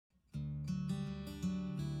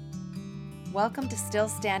Welcome to Still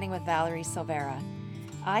Standing with Valerie Silvera.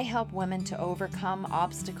 I help women to overcome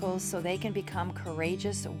obstacles so they can become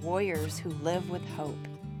courageous warriors who live with hope.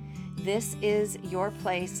 This is your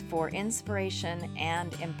place for inspiration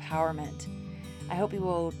and empowerment. I hope you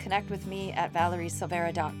will connect with me at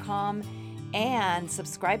valeriesilvera.com and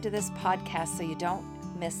subscribe to this podcast so you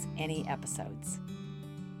don't miss any episodes.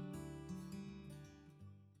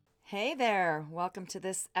 Hey there, welcome to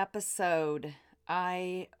this episode.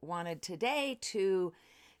 I wanted today to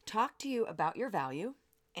talk to you about your value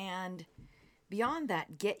and beyond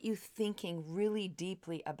that, get you thinking really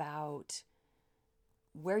deeply about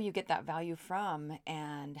where you get that value from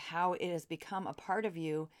and how it has become a part of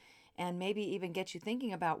you, and maybe even get you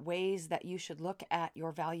thinking about ways that you should look at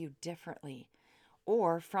your value differently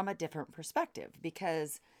or from a different perspective,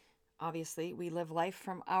 because obviously we live life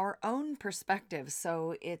from our own perspective.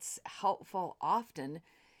 So it's helpful often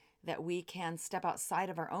that we can step outside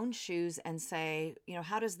of our own shoes and say,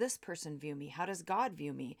 how does this person view me? How does God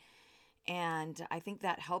view me? And I think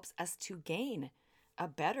that helps us to gain a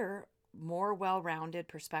better, more well-rounded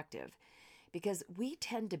perspective, because we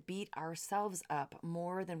tend to beat ourselves up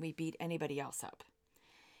more than we beat anybody else up.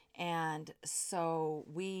 And so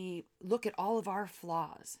we look at all of our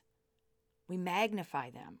flaws, we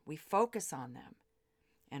magnify them, we focus on them.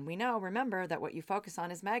 And we know, remember, that what you focus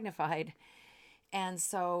on is magnified. And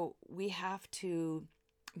so we have to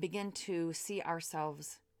begin to see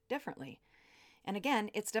ourselves differently. And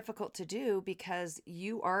again, it's difficult to do because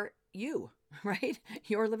you are you, right?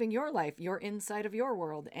 You're living your life. You're inside of your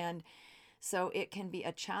world. And so it can be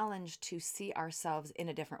a challenge to see ourselves in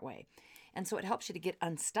a different way. And so it helps you to get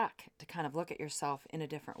unstuck, to kind of look at yourself in a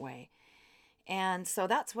different way. And so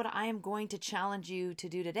that's what I am going to challenge you to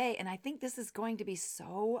do today. And I think this is going to be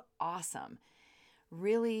so awesome,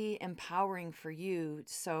 really empowering for you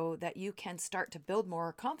so that you can start to build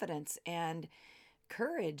more confidence and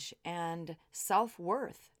courage and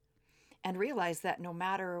self-worth, and realize that no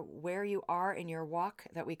matter where you are in your walk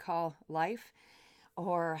that we call life,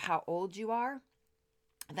 or how old you are,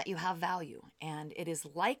 that you have value. And it is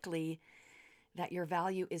likely that your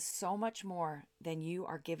value is so much more than you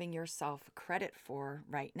are giving yourself credit for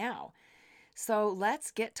right now. So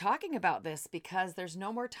let's get talking about this, because there's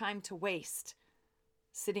no more time to waste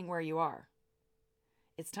sitting where you are.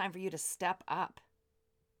 It's time for you to step up,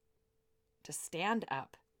 to stand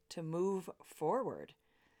up, to move forward.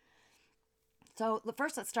 So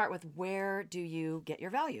first, let's start with, where do you get your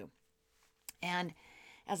value? And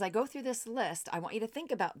as I go through this list, I want you to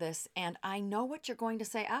think about this, and I know what you're going to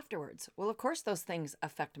say afterwards. Well, of course, those things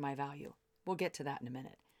affect my value. We'll get to that in a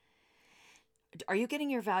minute. Are you getting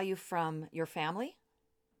your value from your family?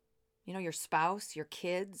 Your spouse, your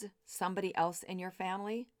kids, somebody else in your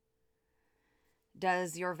family?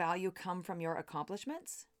 Does your value come from your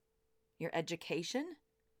accomplishments, your education,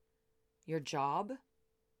 your job,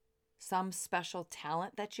 some special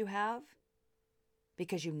talent that you have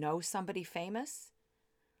because you know somebody famous?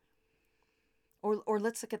 Or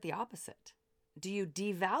let's look at the opposite. Do you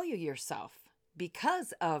devalue yourself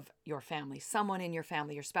because of your family, someone in your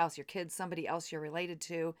family, your spouse, your kids, somebody else you're related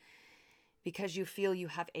to, because you feel you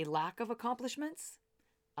have a lack of accomplishments,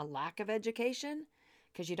 a lack of education,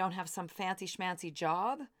 because you don't have some fancy schmancy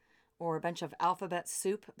job or a bunch of alphabet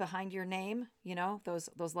soup behind your name, those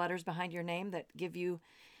letters behind your name that give you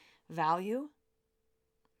value?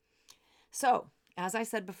 So, as I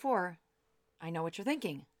said before, I know what you're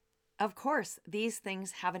thinking. Of course, these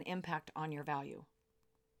things have an impact on your value.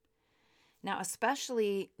 Now,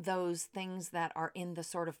 especially those things that are in the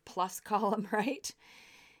sort of plus column, right?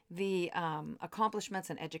 The accomplishments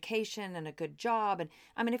and education and a good job.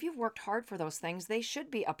 And if you've worked hard for those things, they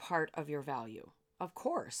should be a part of your value. Of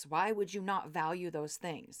course. Why would you not value those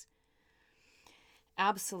things?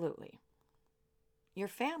 Absolutely. Your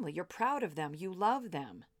family, you're proud of them. You love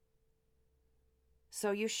them.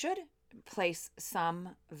 So you should place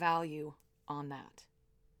some value on that.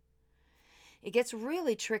 It gets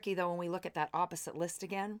really tricky, though, when we look at that opposite list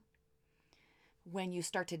again. When you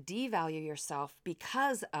start to devalue yourself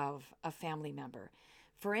because of a family member.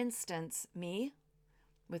 For instance, me,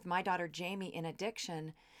 with my daughter Jamie in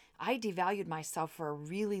addiction, I devalued myself for a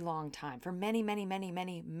really long time, for many, many, many,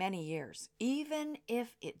 many, many years, even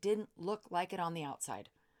if it didn't look like it on the outside.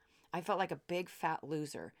 I felt like a big fat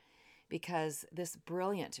loser because this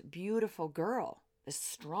brilliant, beautiful girl, this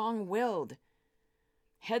strong-willed,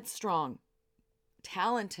 headstrong,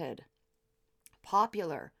 talented,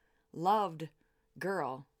 popular, loved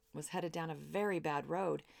girl was headed down a very bad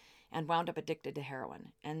road and wound up addicted to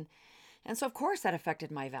heroin. And so, of course, that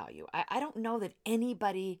affected my value. I don't know that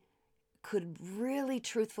anybody could really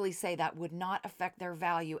truthfully say that would not affect their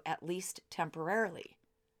value, at least temporarily.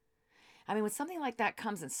 I mean, when something like that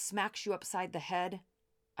comes and smacks you upside the head,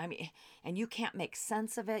 I mean, and you can't make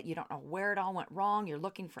sense of it, you don't know where it all went wrong, you're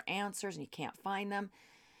looking for answers and you can't find them.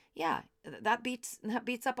 Yeah, that beats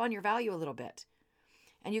up on your value a little bit.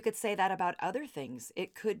 And you could say that about other things.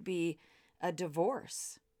 It could be a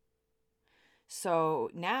divorce. So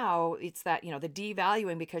now it's that, the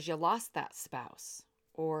devaluing because you lost that spouse,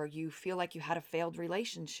 or you feel like you had a failed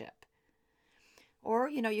relationship. Or,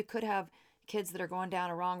 you could have kids that are going down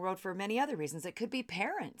a wrong road for many other reasons. It could be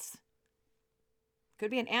parents. It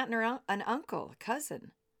could be an aunt or an uncle, a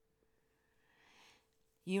cousin.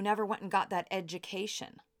 You never went and got that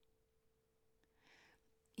education.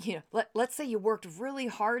 Let's say you worked really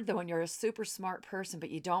hard though and you're a super smart person, but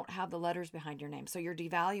you don't have the letters behind your name. So you're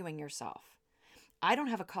devaluing yourself. I don't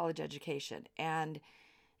have a college education and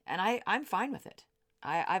I'm fine with it.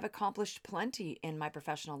 I've accomplished plenty in my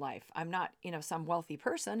professional life. I'm not, some wealthy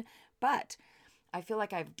person, but I feel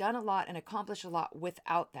like I've done a lot and accomplished a lot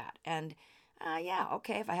without that. And yeah,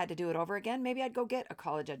 okay, if I had to do it over again, maybe I'd go get a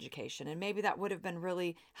college education and maybe that would have been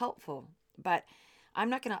really helpful. But I'm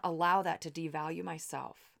not going to allow that to devalue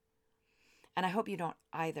myself. And I hope you don't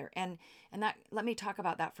either. And that, let me talk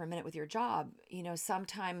about that for a minute with your job.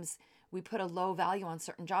 Sometimes we put a low value on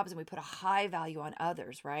certain jobs and we put a high value on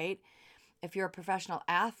others, right? If you're a professional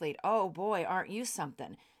athlete, oh boy, aren't you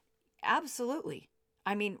something? Absolutely.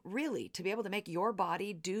 I mean, really, to be able to make your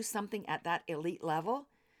body do something at that elite level,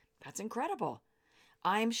 that's incredible.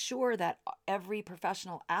 I'm sure that every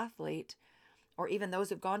professional athlete, or even those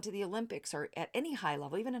who've gone to the Olympics or at any high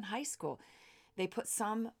level, even in high school, they put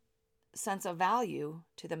some sense of value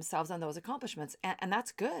to themselves on those accomplishments. And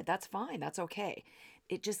that's good. That's fine. That's okay.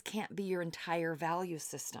 It just can't be your entire value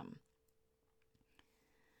system.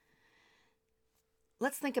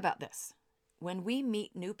 Let's think about this. When we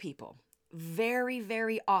meet new people, very,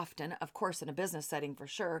 very often, of course, in a business setting for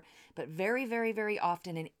sure, but very, very, very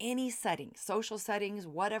often in any setting, social settings,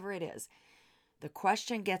 whatever it is, the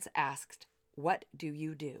question gets asked, what do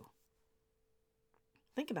you do?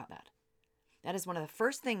 Think about that. That is one of the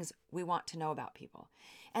first things we want to know about people.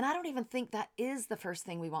 And I don't even think that is the first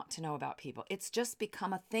thing we want to know about people. It's just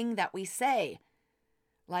become a thing that we say.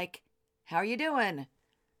 Like, how are you doing?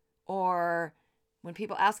 Or when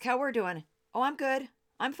people ask how we're doing, oh, I'm good.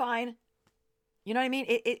 I'm fine. You know what I mean?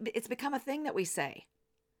 It's become a thing that we say.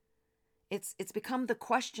 It's become the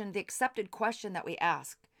question, the accepted question that we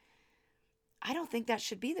ask. I don't think that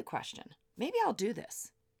should be the question. Maybe I'll do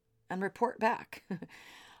this and report back.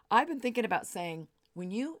 I've been thinking about saying,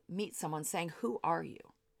 when you meet someone, saying, who are you?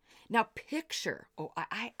 Now picture,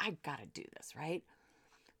 I got to do this, right?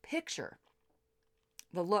 Picture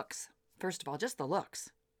the looks. First of all, just the looks.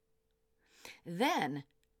 Then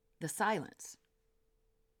the silence.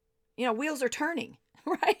 Wheels are turning,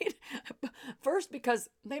 right? First, because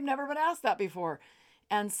they've never been asked that before.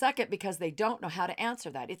 And second, because they don't know how to answer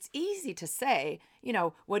that. It's easy to say,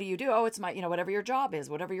 what do you do? Oh, it's my, whatever your job is,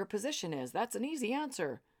 whatever your position is. That's an easy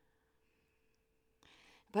answer.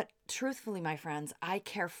 But truthfully, my friends, I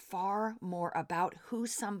care far more about who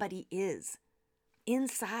somebody is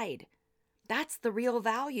inside. That's the real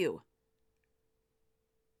value.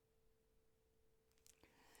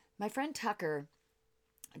 My friend Tucker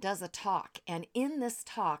does a talk, and in this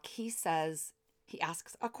talk, he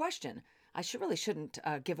asks a question. I shouldn't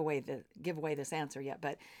give away this answer yet,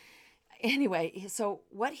 but anyway, so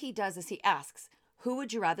what he does is he asks, who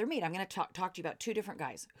would you rather meet? I'm going to talk to you about two different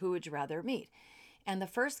guys. Who would you rather meet? And the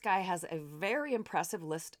first guy has a very impressive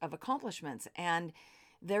list of accomplishments, and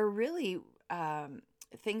they're really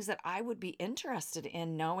things that I would be interested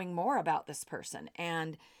in knowing more about this person.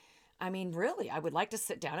 And I mean, really, I would like to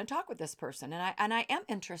sit down and talk with this person. And I am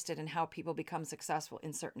interested in how people become successful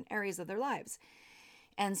in certain areas of their lives.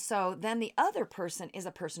 And so then the other person is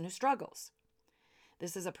a person who struggles.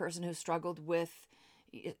 This is a person who struggled with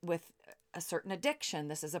a certain addiction.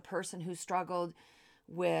 This is a person who struggled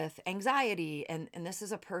with anxiety. And this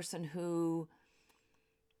is a person who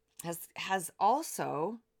has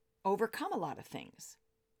also overcome a lot of things.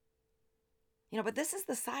 But this is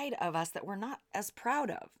the side of us that we're not as proud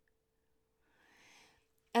of.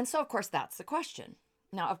 And so, of course, that's the question.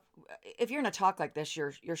 Now, if you're in a talk like this,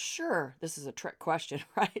 you're sure this is a trick question,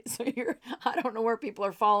 right? So I don't know where people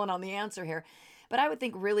are falling on the answer here, but I would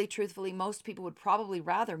think really truthfully, most people would probably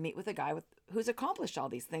rather meet with a guy who's accomplished all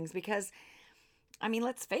these things because, I mean,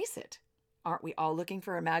 let's face it, aren't we all looking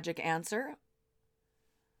for a magic answer?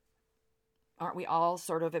 Aren't we all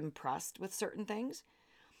sort of impressed with certain things?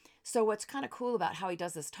 So what's kind of cool about how he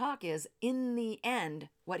does this talk is, in the end,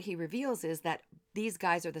 what he reveals is that these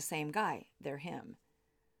guys are the same guy. They're him.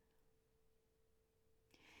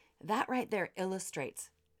 That right there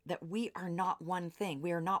illustrates that we are not one thing.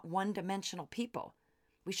 We are not one-dimensional people.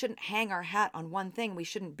 We shouldn't hang our hat on one thing. We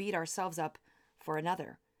shouldn't beat ourselves up for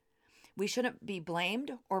another. We shouldn't be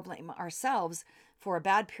blamed or blame ourselves for a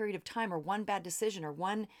bad period of time or one bad decision or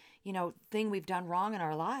one, thing we've done wrong in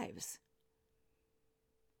our lives.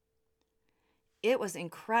 It was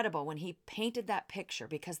incredible when he painted that picture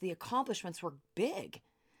because the accomplishments were big.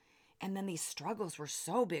 And then these struggles were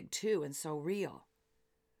so big too and so real.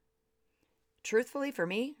 Truthfully, for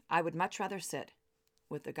me, I would much rather sit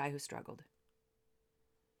with the guy who struggled.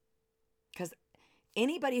 Because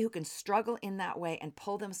anybody who can struggle in that way and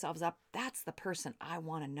pull themselves up, that's the person I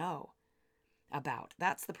want to know about.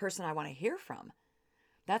 That's the person I want to hear from.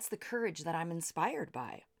 That's the courage that I'm inspired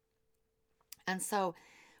by. And so,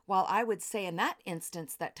 while I would say in that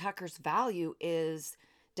instance that Tucker's value is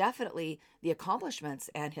definitely the accomplishments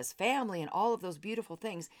and his family and all of those beautiful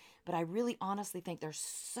things, but I really honestly think there's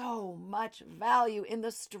so much value in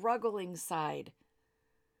the struggling side.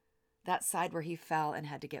 That side where he fell and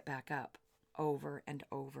had to get back up over and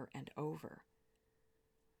over and over.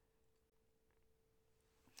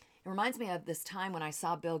 It reminds me of this time when I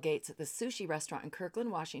saw Bill Gates at the sushi restaurant in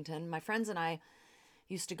Kirkland, Washington. My friends and I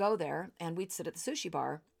used to go there and we'd sit at the sushi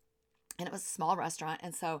bar, and it was a small restaurant.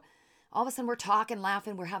 And so all of a sudden we're talking,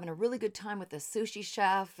 laughing, we're having a really good time with the sushi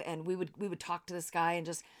chef, and we would talk to this guy and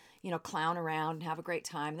just, clown around and have a great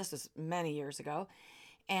time. This was many years ago.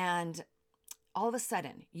 And all of a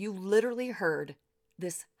sudden, you literally heard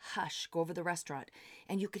this hush go over the restaurant,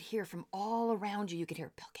 and you could hear from all around you, you could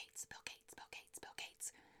hear Bill Gates, Bill Gates, Bill Gates, Bill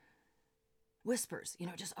Gates. Whispers,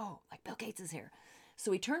 just, oh, like Bill Gates is here.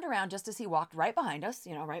 So he turned around just as he walked right behind us,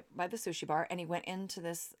 right by the sushi bar, and he went into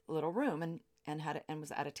this little room and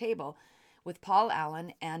was at a table with Paul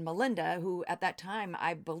Allen and Melinda, who at that time,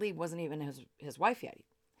 I believe, wasn't even his wife yet.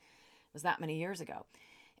 It was that many years ago.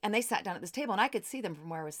 And they sat down at this table, and I could see them from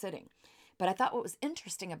where I was sitting. But I thought what was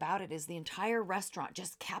interesting about it is the entire restaurant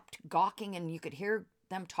just kept gawking, and you could hear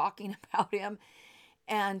them talking about him.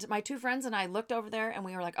 And my two friends and I looked over there, and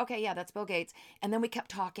we were like, okay, yeah, that's Bill Gates. And then we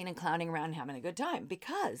kept talking and clowning around and having a good time,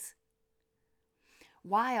 because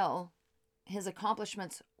while his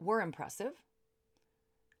accomplishments were impressive,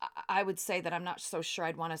 I would say that I'm not so sure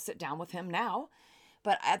I'd want to sit down with him now.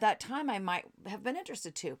 But at that time, I might have been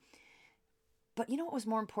interested too. But you know what was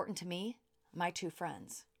more important to me? My two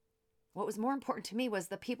friends. What was more important to me was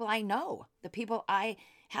the people I know, the people I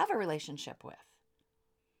have a relationship with.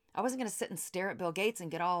 I wasn't going to sit and stare at Bill Gates and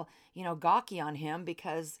get all, gawky on him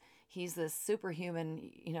because he's this superhuman,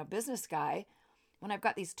 business guy, when I've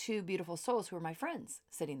got these two beautiful souls who are my friends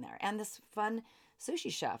sitting there, and this fun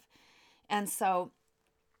sushi chef. And so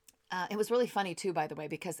it was really funny too, by the way,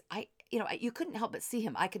 because you couldn't help but see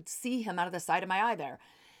him. I could see him out of the side of my eye there.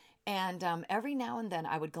 And every now and then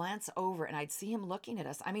I would glance over and I'd see him looking at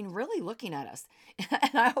us. I mean, really looking at us.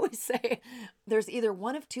 And I always say there's either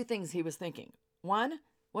one of two things he was thinking. One,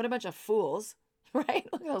 what a bunch of fools, right?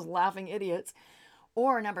 Look at those laughing idiots.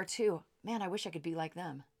 Or number two, man, I wish I could be like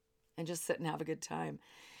them and just sit and have a good time.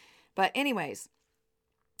 But anyways,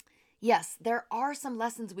 yes, there are some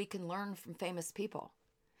lessons we can learn from famous people.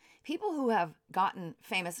 People who have gotten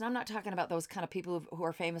famous, and I'm not talking about those kind of people who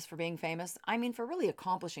are famous for being famous. I mean, for really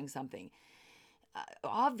accomplishing something.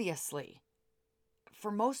 Obviously,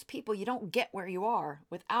 for most people, you don't get where you are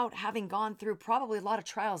without having gone through probably a lot of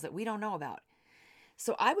trials that we don't know about.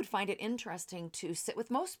 So I would find it interesting to sit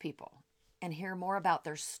with most people and hear more about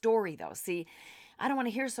their story, though. See, I don't want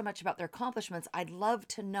to hear so much about their accomplishments. I'd love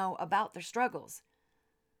to know about their struggles,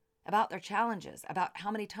 about their challenges, about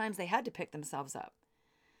how many times they had to pick themselves up.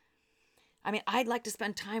 I mean, I'd like to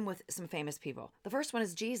spend time with some famous people. The first one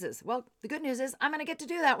is Jesus. Well, the good news is I'm going to get to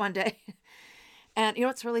do that one day. And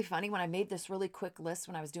what's really funny? When I made this really quick list,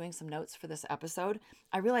 when I was doing some notes for this episode,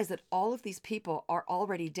 I realized that all of these people are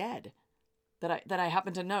already dead that I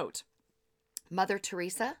happen to note. Mother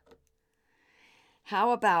Teresa.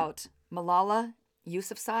 How about Malala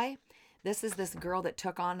Yousafzai? This is this girl that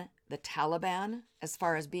took on the Taliban as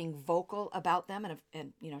far as being vocal about them.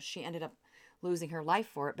 And she ended up losing her life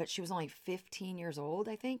for it, but she was only 15 years old,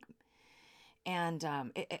 I think. And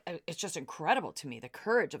it's just incredible to me, the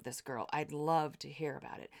courage of this girl. I'd love to hear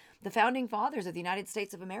about it. The founding fathers of the United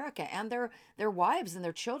States of America and their wives and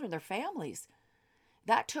their children, their families.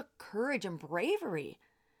 That took courage and bravery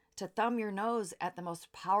to thumb your nose at the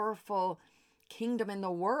most powerful kingdom in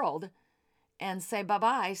the world and say,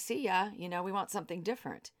 bye-bye, see ya, we want something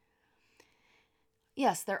different.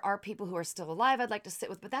 Yes, there are people who are still alive I'd like to sit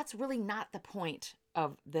with, but that's really not the point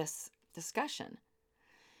of this discussion.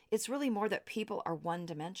 It's really more that people are one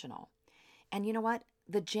dimensional. And you know what?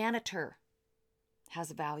 The janitor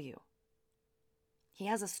has value. He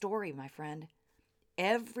has a story, my friend.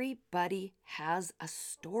 Everybody has a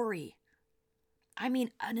story. I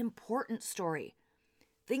mean, an important story.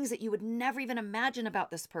 Things that you would never even imagine about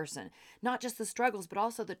this person. Not just the struggles, but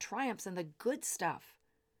also the triumphs and the good stuff,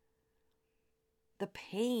 the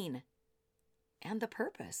pain, and the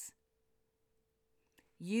purpose.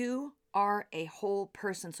 You are a whole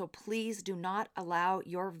person, so please do not allow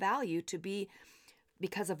your value to be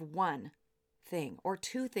because of one thing or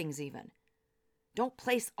two things even. Don't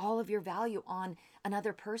place all of your value on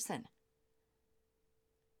another person.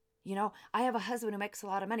 You know, I have a husband who makes a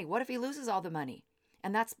lot of money. What if he loses all the money?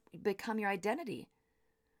 And that's become your identity.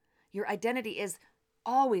 Your identity is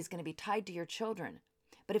always going to be tied to your children.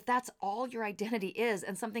 But if that's all your identity is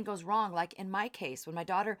and something goes wrong, like in my case, when my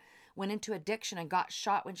daughter went into addiction and got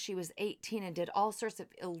shot when she was 18 and did all sorts of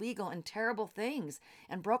illegal and terrible things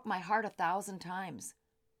and broke my heart 1,000 times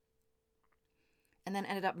and then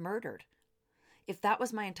ended up murdered. If that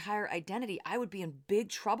was my entire identity, I would be in big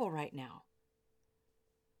trouble right now.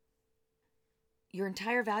 Your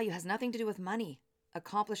entire value has nothing to do with money,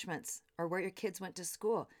 accomplishments, or where your kids went to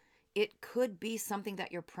school. It could be something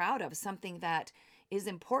that you're proud of, something that is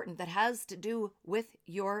important, that has to do with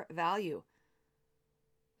your value.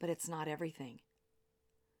 But it's not everything.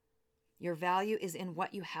 Your value is in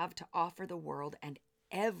what you have to offer the world, and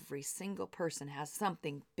every single person has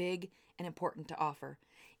something big and important to offer.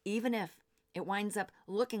 Even if it winds up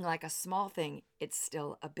looking like a small thing, it's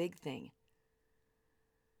still a big thing.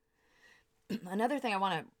 Another thing I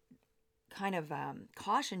want to kind of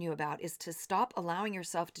caution you about is to stop allowing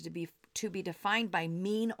yourself to be defined by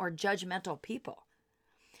mean or judgmental people.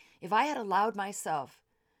 If I had allowed myself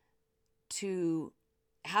to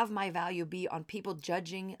have my value be on people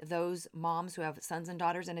judging those moms who have sons and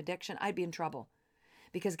daughters in addiction, I'd be in trouble.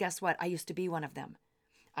 Because guess what? I used to be one of them.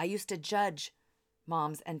 I used to judge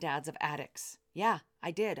moms and dads of addicts. Yeah,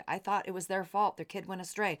 I did. I thought it was their fault. Their kid went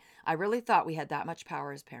astray. I really thought we had that much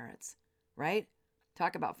power as parents, right?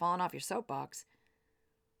 Talk about falling off your soapbox.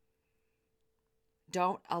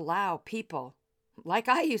 Don't allow people like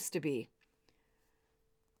I used to be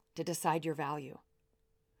to decide your value.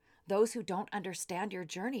 Those who don't understand your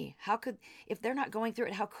journey, if they're not going through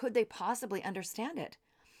it, how could they possibly understand it?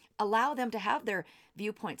 Allow them to have their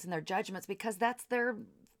viewpoints and their judgments because that's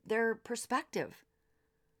their perspective.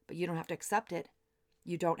 But you don't have to accept it.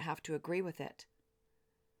 You don't have to agree with it.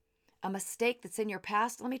 A mistake that's in your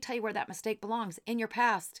past, let me tell you where that mistake belongs, in your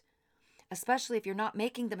past. Especially if you're not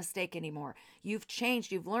making the mistake anymore. You've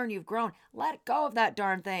changed, you've learned, you've grown. Let go of that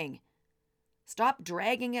darn thing. Stop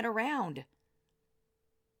dragging it around.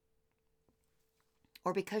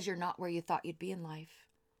 Or because you're not where you thought you'd be in life.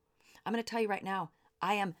 I'm going to tell you right now,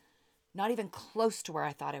 I am not even close to where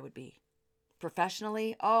I thought I would be.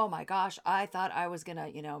 Professionally, oh my gosh, I thought I was going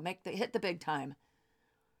to, hit the big time.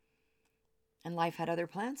 And life had other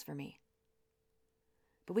plans for me.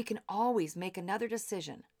 But we can always make another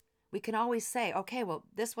decision. We can always say, okay, well,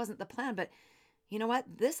 this wasn't the plan, but you know what?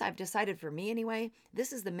 This I've decided for me anyway.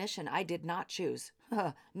 This is the mission I did not choose.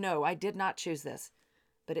 No, I did not choose this,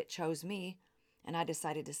 but it chose me, and I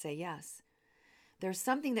decided to say yes. There's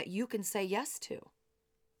something that you can say yes to.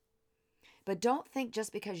 But don't think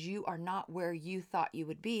just because you are not where you thought you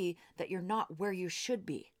would be, that you're not where you should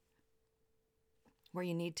be, where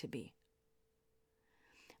you need to be.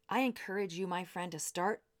 I encourage you, my friend, to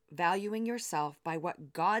start valuing yourself by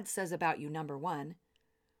what God says about you, number one,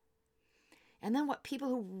 and then what people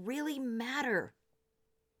who really matter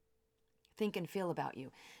think and feel about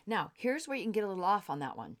you. Now, here's where you can get a little off on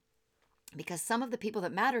that one, because some of the people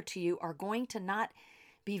that matter to you are going to not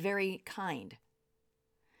be very kind.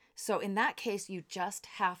 So in that case, you just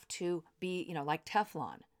have to be, like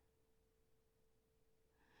Teflon.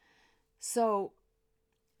 So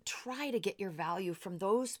try to get your value from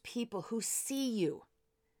those people who see you.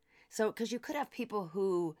 So, because you could have people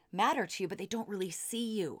who matter to you, but they don't really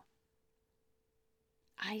see you.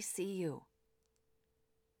 I see you.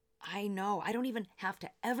 I know. I don't even have to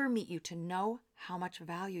ever meet you to know how much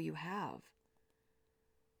value you have.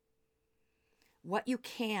 What you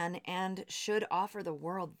can and should offer the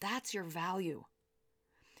world, that's your value.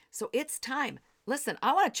 So it's time. Listen,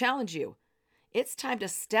 I want to challenge you. It's time to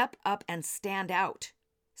step up and stand out.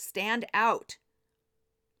 Stand out.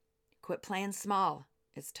 Quit playing small.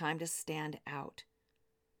 It's time to stand out.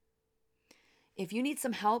 If you need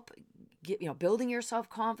some help, building your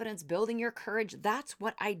self-confidence, building your courage, that's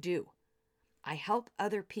what I do. I help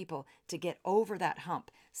other people to get over that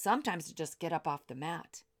hump, sometimes to just get up off the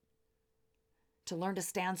mat, to learn to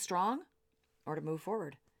stand strong or to move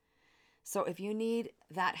forward. So if you need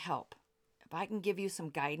that help, if I can give you some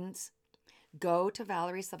guidance, go to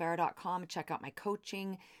valeriesilvera.com, check out my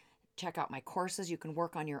coaching, check out my courses. You can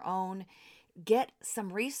work on your own. Get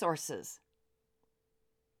some resources.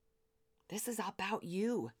 This is about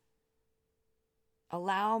you.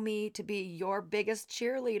 Allow me to be your biggest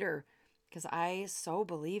cheerleader because I so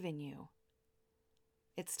believe in you.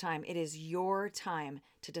 It's time. It is your time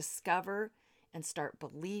to discover and start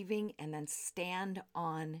believing and then stand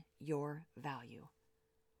on your value.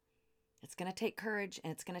 It's going to take courage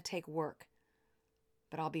and it's going to take work,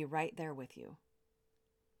 but I'll be right there with you.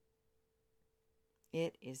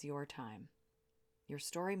 It is your time. Your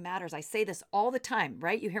story matters. I say this all the time,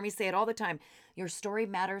 right? You hear me say it all the time. Your story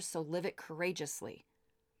matters, so live it courageously.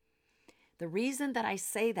 The reason that I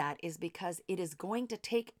say that is because it is going to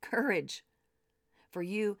take courage for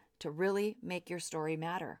you to really make your story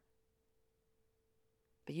matter.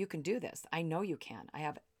 But you can do this. I know you can. I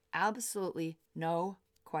have absolutely no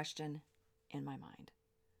question in my mind.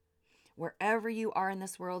 Wherever you are in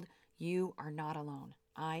this world, you are not alone.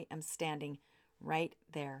 I am standing right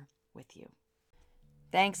there with you.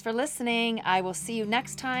 Thanks for listening. I will see you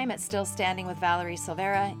next time at Still Standing with Valerie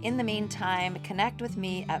Silvera. In the meantime, connect with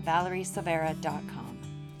me at valeriesilvera.com.